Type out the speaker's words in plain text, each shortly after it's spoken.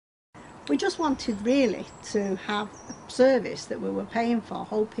We just wanted really to have a service that we were paying for,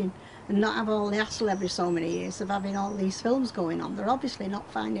 hoping, and not have all the hassle every so many years of having all these films going on. They're obviously not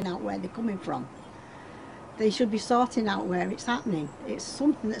finding out where they're coming from. They should be sorting out where it's happening. It's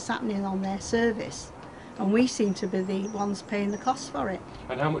something that's happening on their service, and we seem to be the ones paying the cost for it.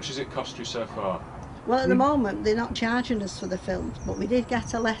 And how much has it cost you so far? Well, at the moment they're not charging us for the films, but we did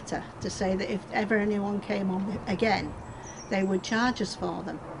get a letter to say that if ever anyone came on again, they would charge us for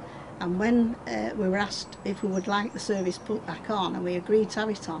them. And when we were asked if we would like the service put back on, and we agreed to have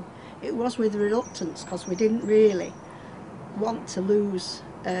it on, it was with reluctance, because we didn't really want to lose,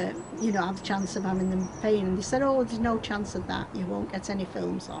 you know, have the chance of having them paying. And they said, oh, there's no chance of that, you won't get any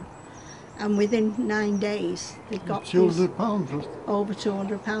films on. And within 9 days, they've got £200 over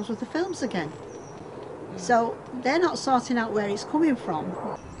 £200 worth of films again. So they're not sorting out where it's coming from.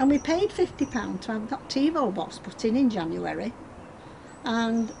 And we paid £50 to have that TiVo box put in January,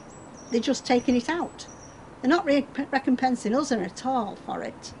 and they're just taking it out. They're not recompensing us at all for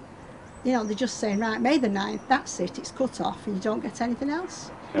it. You know, they're just saying, right, May the 9th, that's it, it's cut off and you don't get anything else.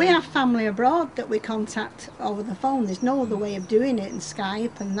 We have family abroad that we contact over the phone. There's no other way of doing it, and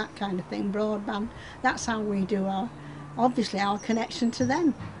Skype and that kind of thing, broadband. That's how we do obviously our connection to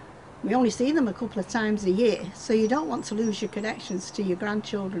them. We only see them a couple of times a year, so you don't want to lose your connections to your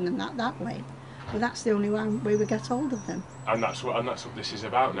grandchildren and that way. But that's the only way we get hold of them. And that's what this is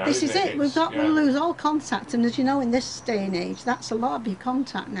about now. This is it. We'll lose all contact, and as you know, in this day and age, that's a lot of your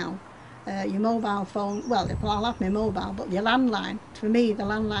contact now. Your mobile phone. Well, I'll have my mobile, but your landline. For me, the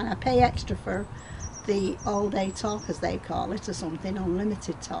landline, I pay extra for the all-day talk, as they call it, or something,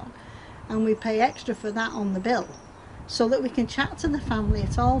 unlimited talk, and we pay extra for that on the bill, so that we can chat to the family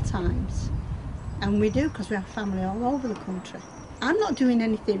at all times. And we do, because we have family all over the country. I'm not doing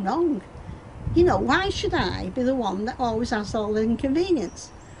anything wrong. You know, why should I be the one that always has all the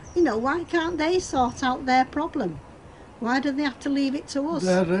inconvenience? You know, why can't they sort out their problem? Why do they have to leave it to us?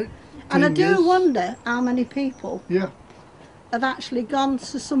 And I do wonder how many people have actually gone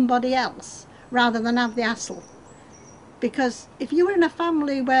to somebody else rather than have the hassle. Because if you were in a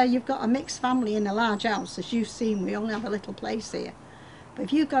family where you've got a mixed family in a large house, as you've seen, we only have a little place here. But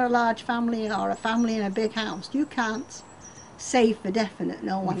if you've got a large family or a family in a big house, you can't say for definite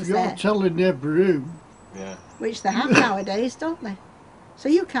no one's there. You've got to tell in every room. Yeah. Which they have nowadays, don't they? So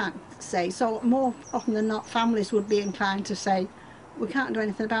you can't say. So more often than not, families would be inclined to say, we can't do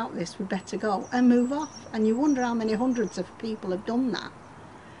anything about this, we'd better go, and move off. And you wonder how many hundreds of people have done that,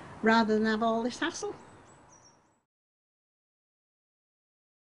 rather than have all this hassle.